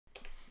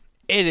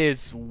It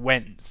is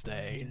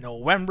Wednesday,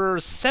 November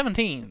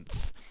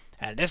 17th,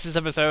 and this is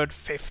episode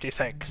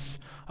 56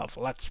 of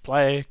Let's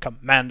Play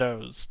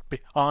Commandos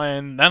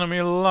Behind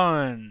Enemy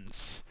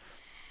Lines.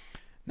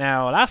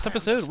 Now, last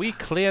episode we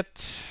cleared,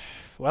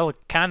 well,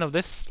 kind of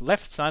this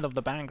left side of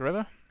the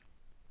river.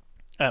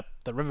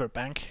 The river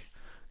bank.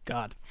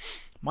 God,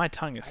 my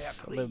tongue is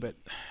a little bit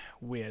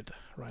weird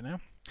right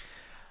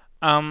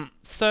now.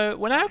 So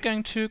we're now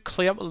going to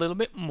clear up a little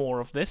bit more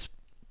of this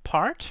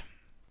part,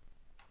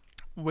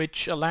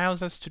 which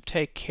allows us to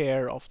take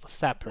care of the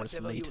sappers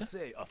later.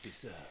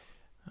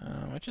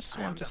 I just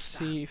want to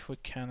see if we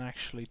can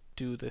actually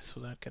do this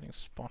without getting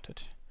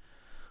spotted.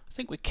 I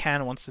think we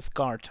can once this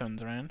guard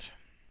turns around.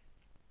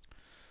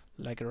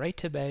 Like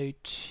right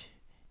about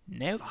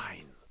now.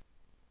 Fine.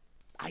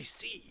 I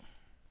see.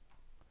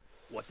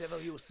 Whatever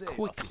you say,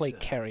 Quickly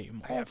officer. carry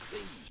him I off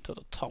agree. to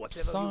the top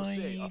Whatever side.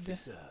 you say,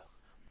 officer.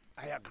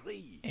 I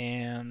agree.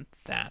 And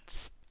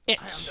that's it.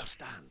 I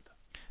understand.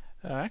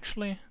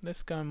 Actually,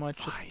 this guy might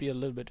just be a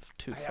little bit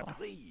too I far.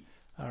 agree.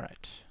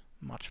 Alright,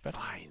 much better.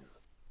 Fine.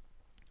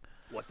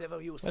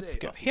 Whatever you Let's say,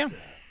 go officer. here.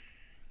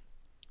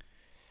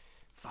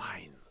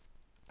 Fine.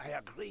 I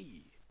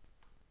agree.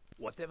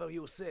 Whatever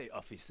you say,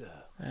 officer.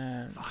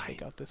 And Fine.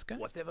 take out this guy.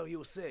 Whatever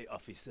you say,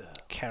 officer.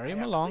 Carry I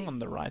him along agree. on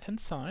the right hand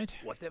side.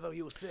 Whatever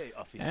you say,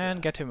 officer.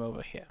 And get him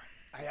over here.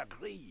 I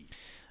agree.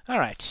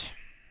 Alright.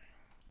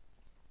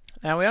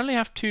 Now we only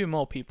have two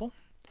more people.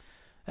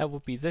 That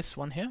would be this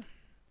one here,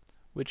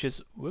 which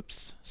is,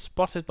 whoops,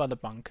 spotted by the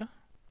bunker.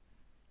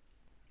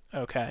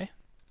 Okay.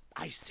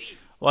 I see.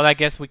 Well, I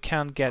guess we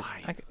can't get.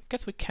 Fine. I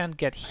guess we can't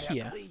get I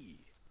here, agree.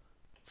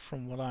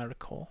 from what I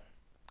recall,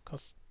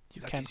 because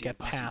you That can't is get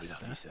impossible, past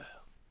there. officer.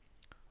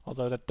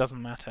 Although that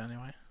doesn't matter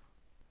anyway.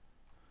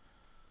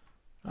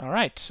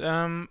 Alright,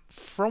 from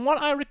what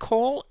I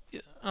recall,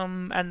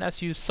 and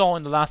as you saw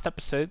in the last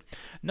episode,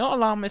 no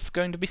alarm is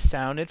going to be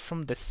sounded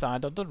from this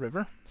side of the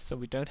river, so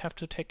we don't have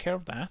to take care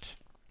of that.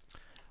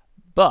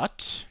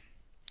 But,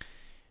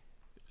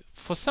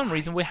 for some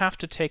reason we have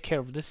to take care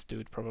of this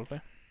dude,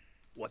 probably.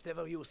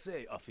 Whatever you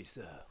say,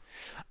 officer.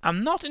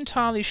 I'm not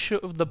entirely sure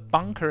if the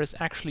bunker is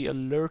actually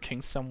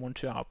alerting someone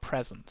to our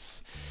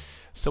presence.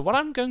 So what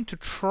I'm going to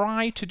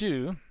try to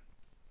do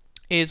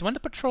is when the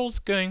patrol's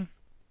going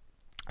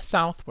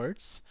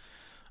southwards,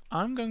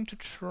 I'm going to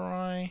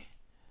try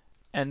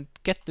and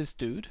get this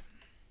dude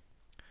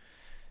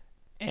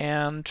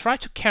and try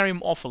to carry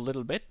him off a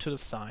little bit to the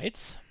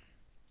sides,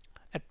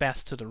 at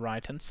best to the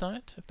right hand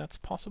side, if that's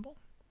possible.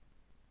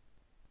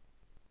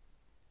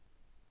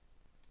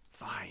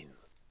 Fine.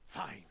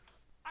 Fine.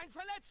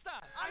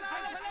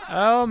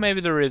 Oh,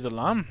 maybe there is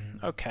alarm.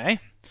 Okay.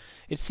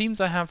 It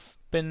seems I have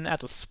been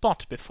at a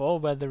spot before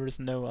where there is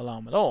no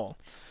alarm at all.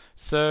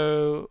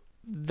 So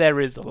there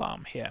is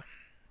alarm here.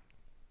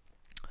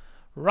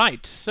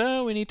 Right,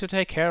 so we need to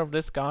take care of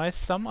this guy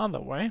some other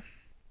way.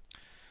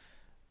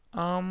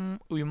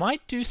 We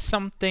might do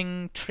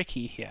something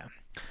tricky here.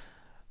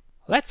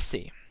 Let's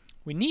see.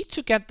 We need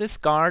to get this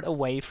guard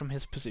away from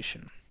his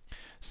position.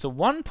 So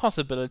one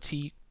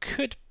possibility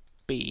could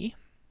be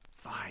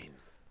Fine.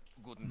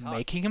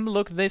 making him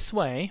look this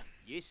way,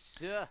 Yes,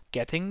 sir.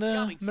 getting the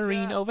Coming,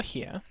 Marine sir. over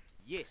here,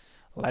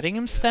 Yes. letting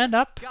him sir. stand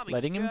up, Coming,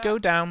 letting him sir. go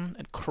down,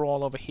 and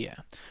crawl over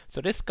here. So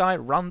this guy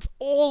runs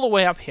all the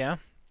way up here,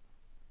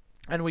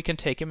 and we can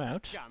take him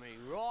out.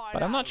 Coming right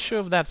But I'm not over. sure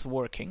if that's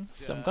working,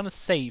 so I'm Sir. gonna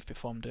save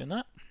before I'm doing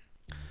that.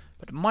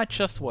 But it might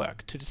just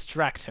work to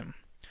distract him,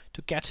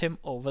 to get him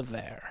over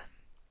there.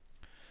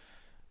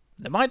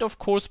 There might of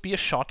course be a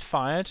shot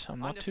fired, I'm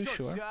not too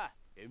Understood, sure. Sir.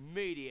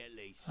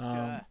 Immediately,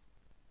 sir.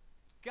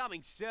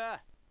 Coming, sir.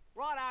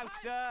 Right out,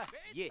 sir.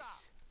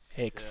 Yes.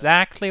 sir.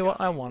 Exactly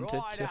what I Coming wanted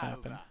right to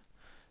happen. over.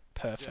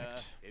 Perfect.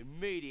 Sir.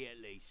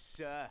 Immediately,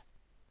 sir.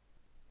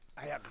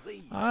 I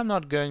agree. I'm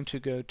not going to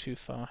go too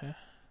far here.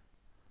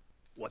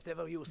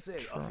 Whatever you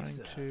say, Trying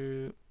officer.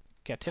 to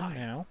get him Fine.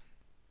 now.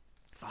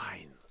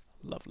 Fine.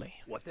 Lovely.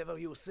 Whatever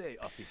you say,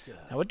 officer.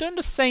 Now we're doing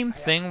the same I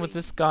thing with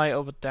agree. this guy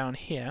over down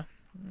here.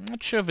 I'm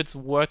not sure if it's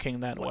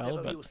working that well,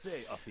 Whatever but you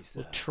say, officer.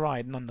 we'll try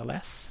it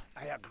nonetheless.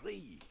 I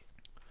agree.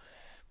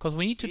 Because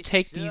we need to Yes,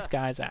 take sir. these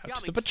guys out.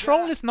 Coming, The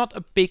patrol sir. is not a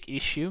big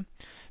issue,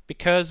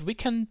 because we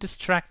can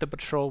distract the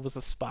patrol with a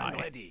I'm spy.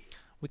 ready.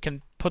 We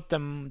can put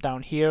them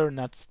down here and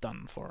that's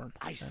done for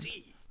I them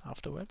see.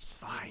 afterwards.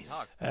 Fine.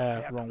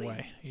 Wrong agree.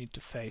 way. You need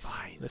to face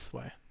Fine. this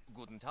way.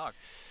 Guten Tag.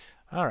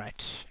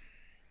 Alright.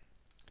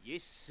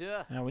 Yes,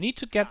 sir. Now we need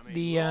to get Coming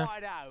the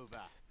right over.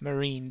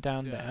 Marine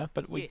down Sir. there,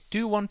 but we Yes,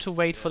 do want to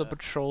wait for the sir.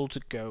 patrol to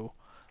go.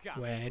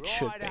 Coming Where it right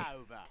should be.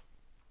 over.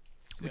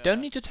 We Sir.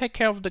 don't need to take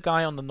care of the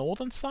guy on the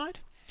northern side,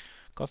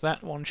 because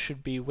that one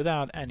should be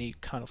without any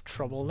kind of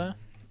trouble there.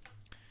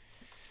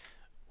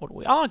 What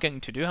we are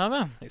going to do,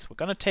 however, is we're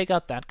going to take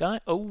out that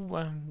guy. Oh,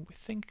 we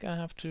think I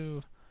have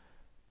to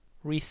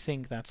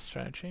rethink that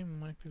strategy.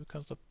 Might be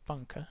because of the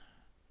bunker.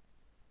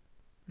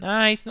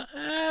 Nah, it's not.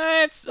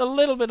 It's a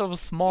little bit of a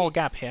small Yes,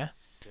 gap here,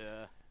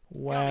 Sir.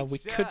 where Coming, we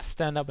sir. could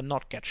stand up and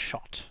not get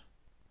shot.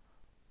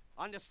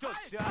 Understood,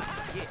 sir.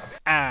 Yes.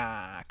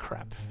 Ah,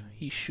 crap.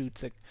 He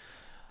shoots a...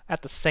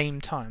 at the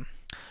same time.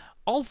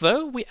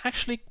 Although we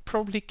actually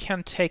probably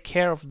can take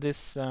care of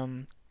this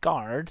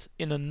guard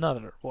in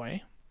another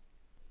way.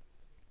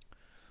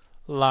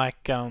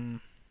 Like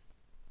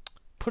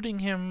putting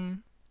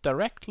him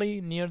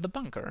directly near the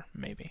bunker,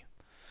 maybe.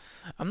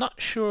 I'm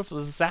not sure if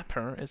the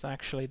zapper is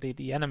actually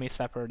the enemy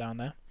zapper down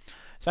there.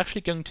 It's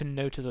actually going to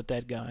notice a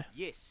dead guy.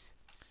 Yes,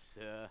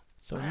 sir.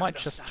 So we I might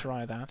just understand.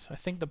 try that. I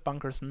think the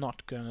bunker's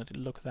not going to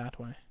look that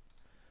way.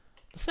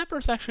 The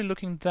zapper's actually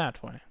looking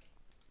that way.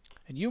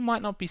 And you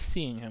might not be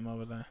seeing him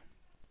over there.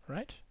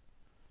 Right?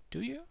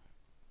 Do you?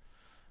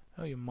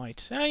 Oh, you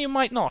might. You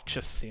might not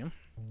just see him.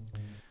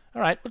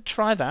 Alright, we'll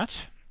try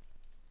that.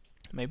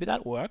 Maybe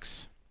that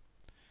works.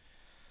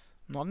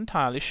 Not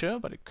entirely sure,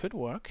 but it could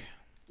work.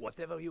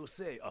 Whatever you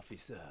say,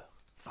 officer.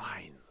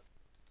 Fine.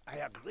 I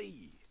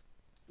agree.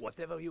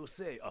 Whatever you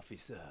say,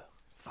 officer.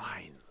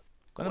 Fine.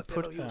 Gonna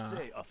Whatever put. you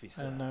say, I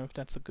officer. don't know if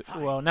that's a good.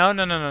 Fine. Well,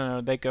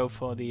 no. They go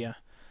for the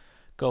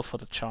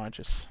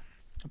charges.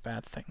 A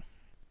bad thing.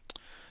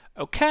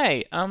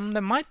 Okay.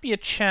 There might be a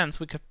chance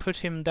we could put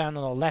him down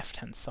on the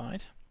left-hand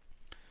side.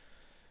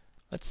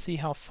 Let's see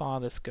how far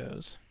this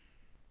goes.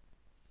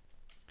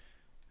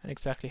 And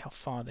exactly how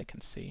far they can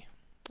see.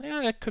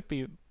 Yeah, that could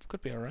be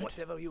alright.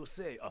 Whatever you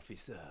say,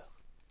 officer.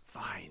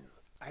 Fine.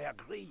 I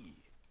agree.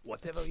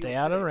 Whatever you Stay say,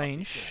 out of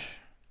range. officer.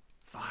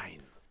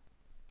 Fine.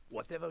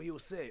 Whatever you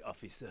say,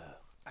 officer.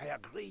 I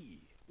agree.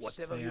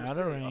 Whatever Stay you out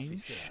say, of range.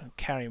 officer. And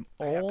carry him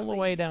I all the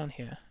way agree. down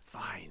here.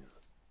 Fine.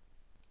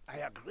 I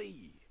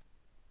agree.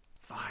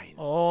 Fine.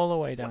 All the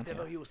way down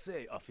Whatever here. you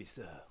say,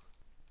 officer.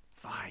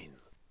 Fine.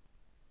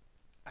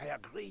 I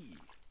agree.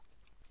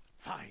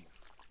 Fine.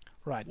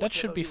 Right, that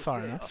should Whatever be you far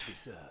say, enough.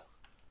 officer.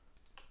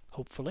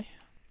 Hopefully.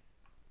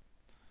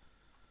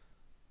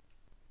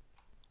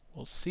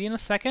 We'll see in a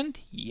second.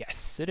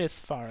 Yes, it is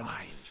far Fine.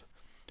 enough.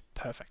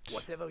 Perfect.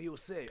 Whatever you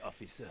say,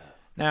 officer.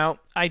 Now,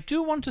 I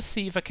do want to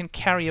see if I can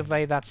carry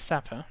away that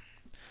sapper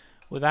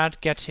without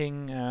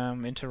getting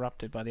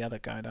interrupted by the other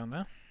guy down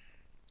there.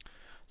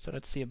 So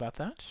let's see about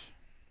that.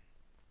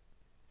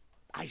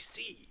 I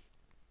see.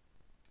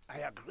 I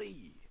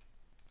agree.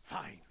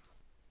 Fine.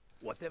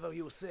 Whatever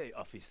you say,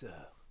 officer.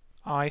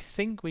 I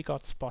think we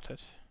got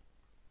spotted.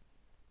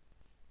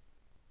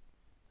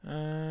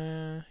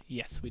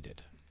 Yes, we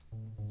did.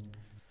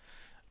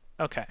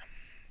 Okay.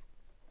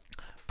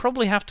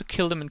 Probably have to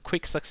kill them in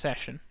quick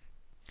succession.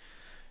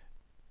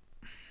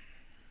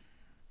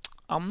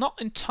 I'm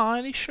not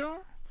entirely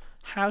sure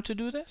how to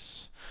do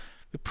this.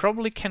 We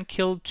probably can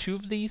kill 2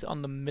 of these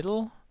on the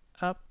middle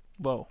up.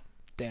 Whoa,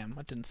 damn,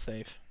 I didn't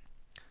save.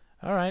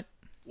 Alright,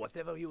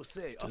 Whatever you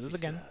say, do this officer.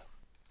 again.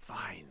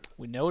 Fine.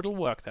 We know it'll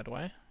work that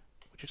way,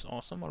 which is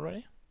awesome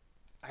already.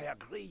 I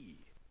agree.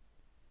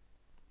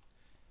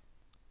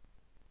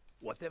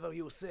 Whatever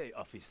you say,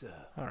 officer.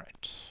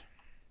 Alright.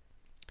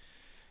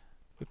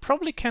 We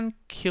probably can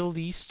kill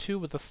these 2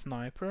 with a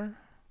sniper.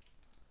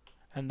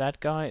 And that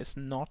guy is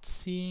not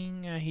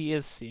seeing... he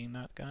is seeing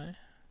that guy.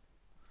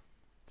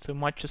 So we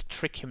might just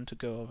trick him to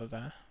go over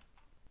there.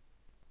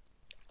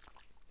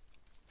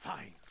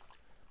 Fine.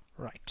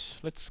 Right,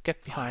 let's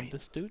get behind Fine.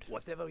 this dude.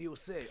 Whatever you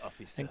say,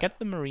 officer. And get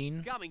the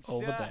marine Coming,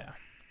 over sir. there.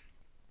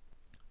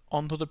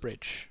 Onto the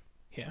bridge.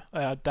 Here,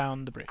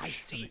 down the bridge. I I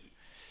see. mean.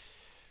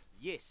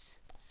 Yes,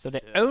 So they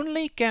sir.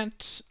 only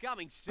get...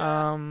 Coming, sir.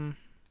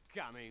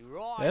 Coming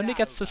right they only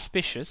get over,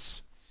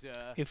 suspicious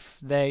sir. if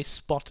they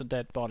spot a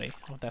dead body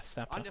of their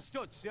sapper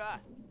Understood, sir.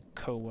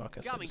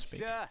 co-worker, so to Coming, speak.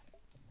 sir.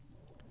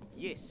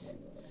 Yes,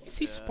 Is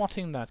he sir.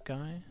 spotting that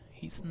guy?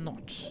 He's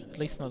not. At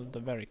least not at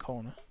the very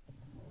corner.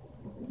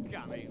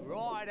 Coming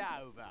right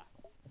over,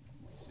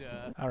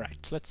 sir.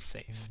 Alright, let's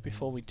save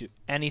before we do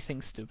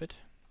anything stupid.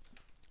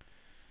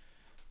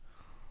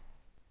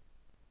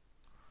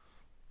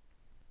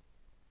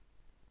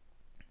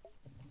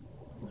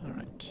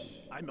 Alright.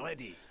 I'm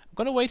ready. I'm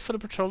gonna wait for the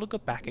patrol to go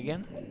back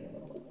again.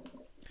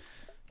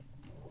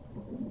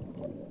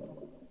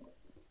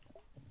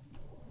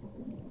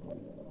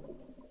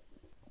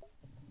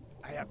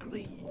 I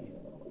agree.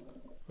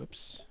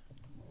 Whoops.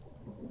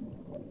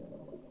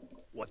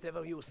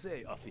 Whatever you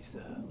say,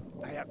 officer.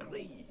 I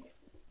agree.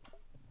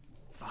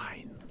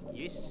 Fine.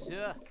 Yes,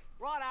 sir.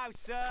 Righto,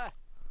 sir.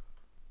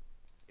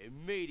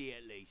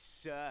 Immediately,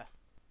 sir.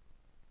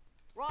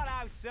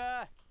 Righto,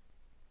 sir.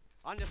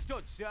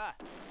 Understood, sir.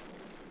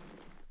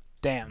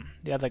 Damn,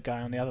 the other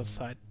guy on the other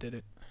side did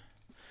it.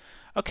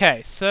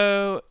 Okay,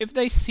 so if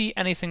they see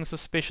anything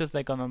suspicious,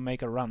 they're gonna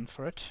make a run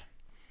for it.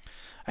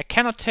 I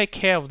cannot take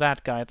care of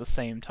that guy at the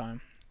same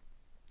time.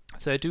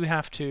 So I do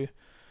have to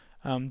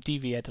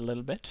deviate a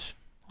little bit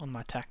on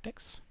my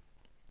tactics.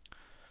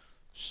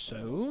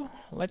 So,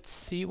 let's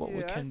see what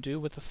we Yes. can do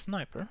with a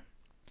sniper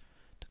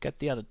to get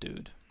the other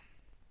dude.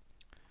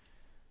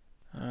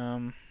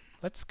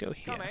 Let's go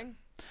here. Coming.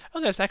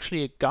 Oh, there's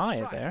actually a guy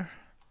Right. there,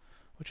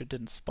 which I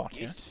didn't spot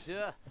Yes, yet.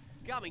 sir.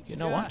 Coming, You sir.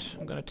 know what?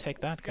 I'm gonna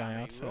take that guy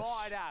Coming out first.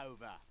 right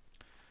over,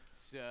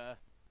 sir.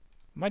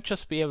 Might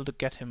just be able to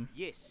get him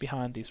Yes,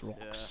 behind these sir.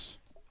 rocks.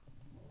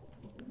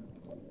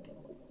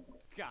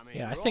 Coming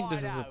Yeah, I think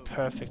this right is a over,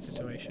 perfect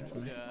situation for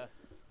me. sir.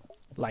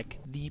 like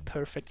the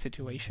perfect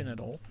situation at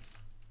all.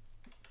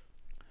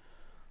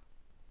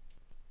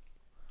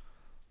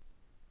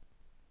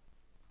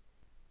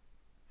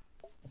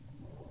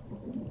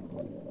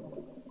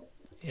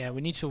 Yeah,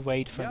 we need to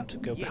wait for him to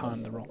go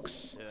behind the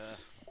rocks.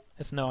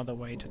 There's no other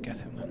way to get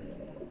him then.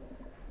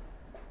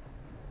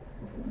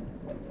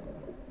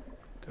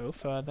 Go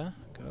further,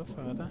 go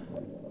further.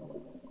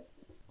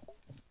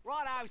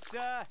 Righto,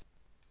 sir.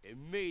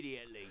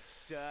 Immediately,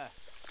 sir.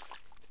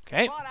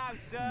 Okay, Righto,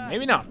 sir.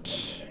 maybe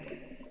not.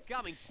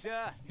 Coming,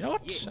 sir. You know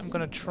what? Yes, I'm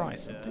gonna try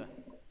sir. something.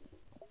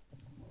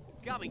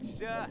 Coming,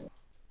 sir.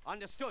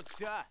 Understood,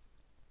 sir.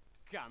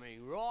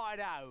 Coming right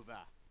over,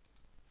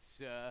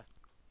 sir.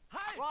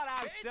 Hey,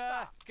 Righto, it's sir.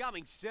 that.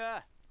 Coming,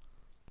 sir.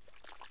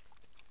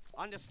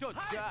 Understood,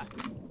 sir.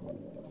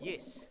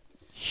 Yes.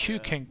 You sir.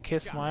 can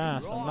kiss my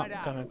ass. I'm Right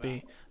not gonna over,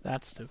 be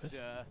that stupid.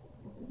 Sir.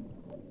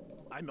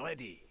 I'm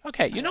ready.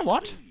 Okay, you know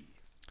what? Agree.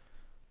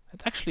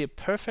 It's actually a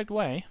perfect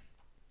way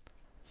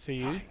for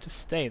you Fine. to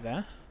stay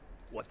there,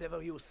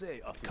 Whatever you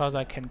say, officer. because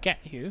I can get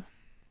you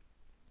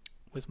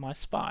with my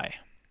spy.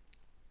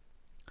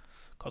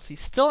 Because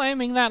he's still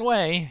aiming that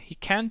way. He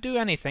can't do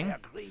I anything.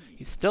 agree.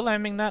 He's still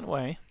aiming that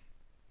way.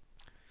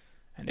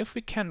 And if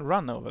we can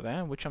run over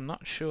there, which I'm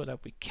not sure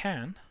that we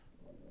can.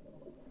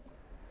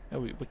 Oh,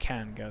 we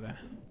can go there.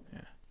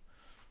 Yeah.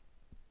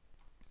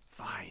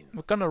 Fine.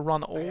 We're gonna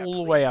run all the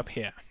agree. way up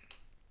here.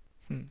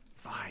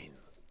 Fine.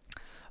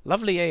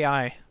 Lovely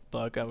AI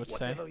bug, I would say.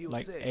 Whatever you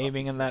Like say,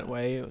 aiming in that officer.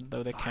 way,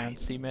 though they can't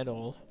Fine. see me at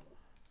all.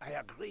 I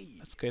agree.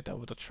 Let's get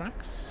over the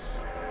tracks.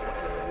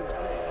 Whatever you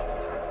say,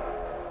 officer.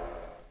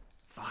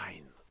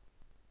 Fine.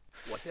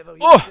 Whatever you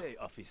Oh! say,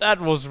 officer. That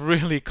was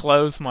really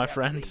close, my I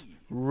friend. agree.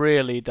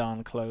 Really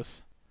darn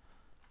close.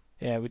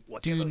 Yeah, we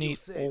Whatever do you need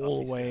say,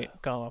 all the way officer.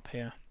 go up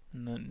here.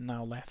 And then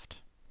now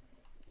left.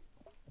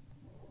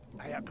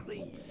 I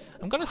agree.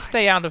 I'm gonna Fine.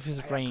 stay out of his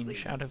I range,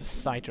 agree. out of his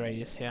sight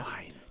radius here.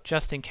 Fine.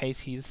 Just in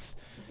case he's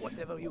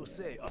Whatever you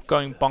say, officer.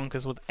 going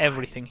bonkers with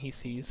everything he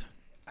sees.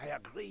 I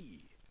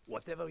agree.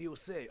 Whatever you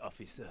say,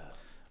 officer.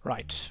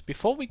 Right,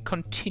 before we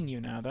continue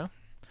now though,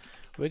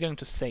 we're going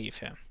to save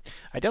here.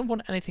 I don't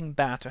want anything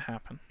bad to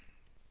happen.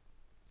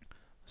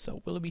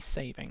 So we'll be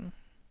saving.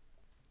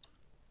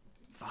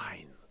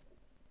 Fine.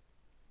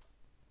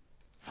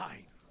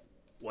 Fine.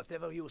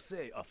 Whatever you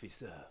say,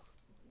 officer.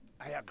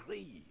 I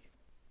agree.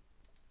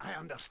 I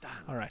understand.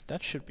 Alright,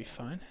 that should be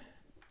fine.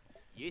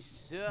 Yes,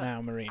 sir.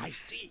 Now, Marine, I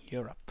see.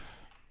 you're up.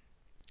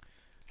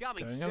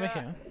 Coming, Going sir. over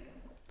here.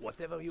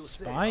 Whatever you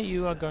say, Spy,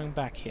 you are officer. going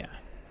back here.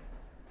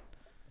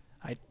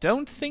 I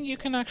don't think you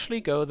can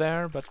actually go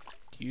there, but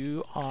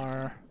you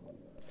are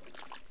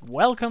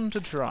welcome to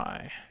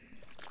try.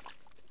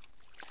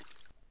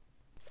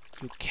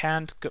 You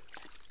can't go...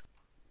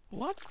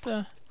 What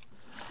the...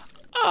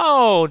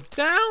 Oh,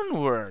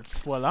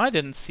 downwards! Well, I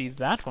didn't see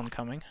that one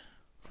coming.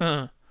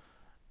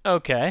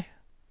 Okay. I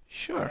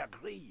Sure.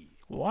 agree.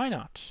 Why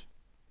not?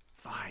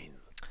 Fine.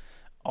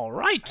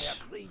 Alright!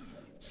 I agree.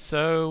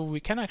 So, we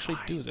can actually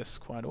do Fine. this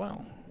quite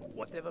well.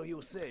 Whatever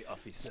you say,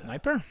 officer.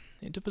 Sniper,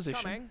 into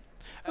position. Coming.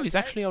 Oh, he's Okay.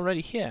 actually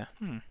already here.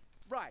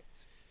 Right.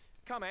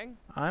 Coming.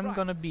 I'm Right.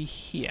 gonna be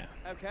here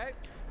Okay.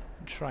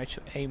 and try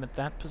to aim at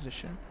that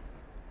position.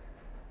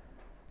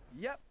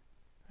 Yep.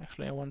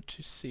 Actually, I want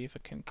to see if I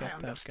can I get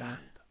that guy. understand.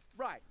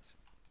 Right.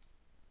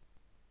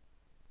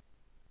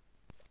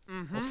 Or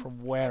Mm-hmm.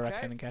 from where I Okay.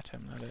 can get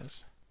him, that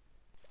is.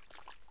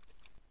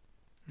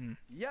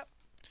 Yep.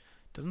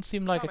 Doesn't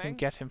seem like I can Coming.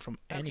 get him from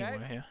Okay.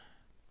 anywhere here.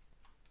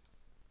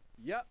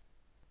 Yep.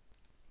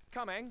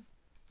 Coming.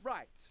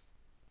 Right.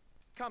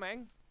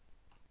 Coming.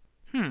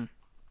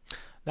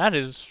 That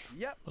is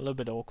Yep. a little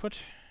bit awkward.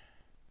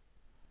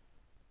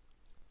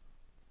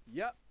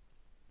 Yep.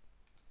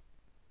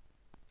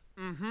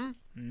 Mm-hmm.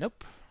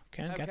 Nope,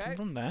 can't get him Okay.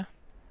 from there.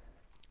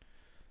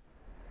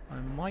 I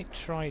might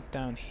try it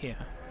down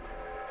here.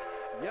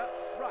 Yep.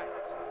 Right.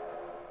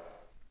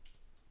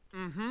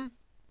 Mm-hmm.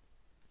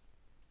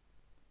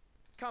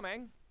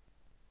 Coming.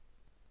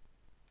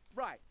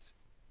 Right.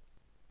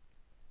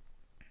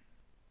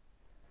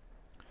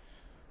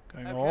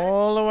 Going Okay.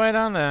 all the way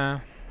down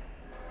there.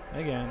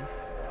 Again.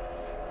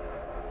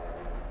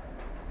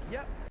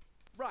 Yep.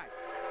 Right.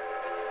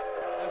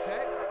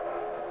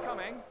 Okay.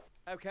 Coming.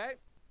 Okay.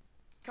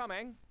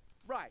 Coming.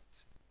 Right.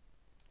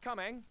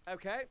 Coming.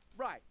 Okay.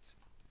 Right.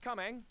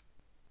 Coming.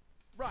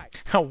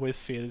 Right. I always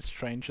feel this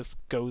train just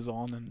goes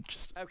on and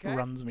just Okay.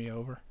 runs me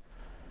over.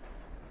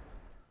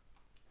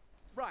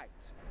 Right.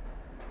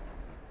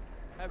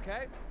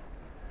 Okay.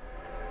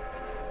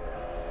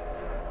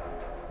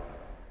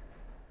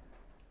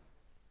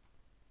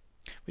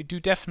 We do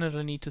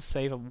definitely need to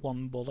save a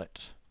 1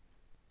 bullet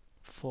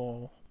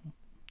for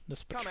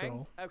this Coming.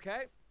 patrol.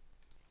 Okay.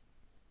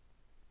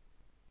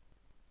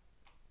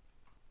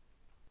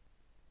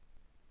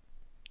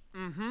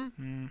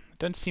 Mm-hmm.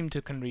 Don't seem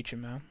to can reach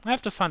him now. I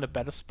have to find a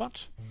better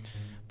spot.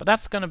 But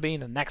that's gonna be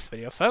in the next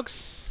video, folks.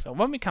 So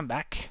when we come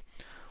back,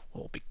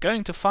 we'll be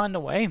going to find a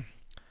way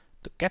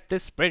to get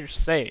this bridge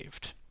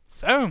saved.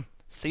 So,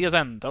 see you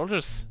then,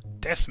 soldiers.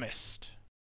 Dismissed.